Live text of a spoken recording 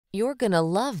You're gonna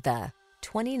love the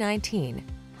 2019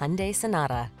 Hyundai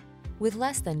Sonata. With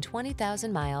less than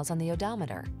 20,000 miles on the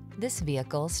odometer, this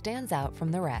vehicle stands out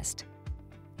from the rest.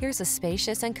 Here's a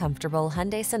spacious and comfortable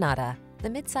Hyundai Sonata, the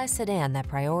midsize sedan that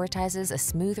prioritizes a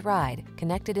smooth ride,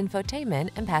 connected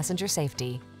infotainment, and passenger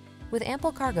safety. With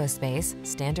ample cargo space,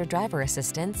 standard driver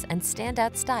assistance, and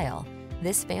standout style,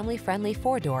 this family-friendly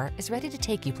four-door is ready to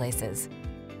take you places.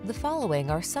 The following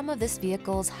are some of this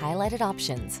vehicle's highlighted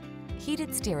options: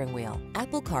 heated steering wheel,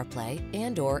 Apple CarPlay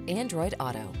and/or Android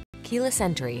Auto, keyless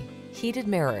entry, heated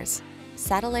mirrors,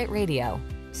 satellite radio,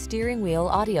 steering wheel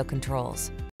audio controls,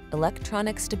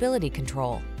 electronic stability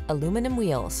control, aluminum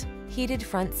wheels, heated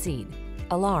front seat,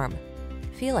 alarm.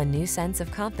 Feel a new sense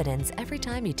of confidence every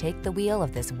time you take the wheel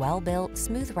of this well-built,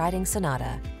 smooth-riding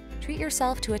Sonata. Treat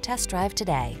yourself to a test drive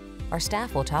today. Our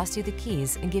staff will toss you the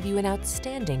keys and give you an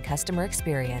outstanding customer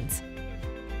experience.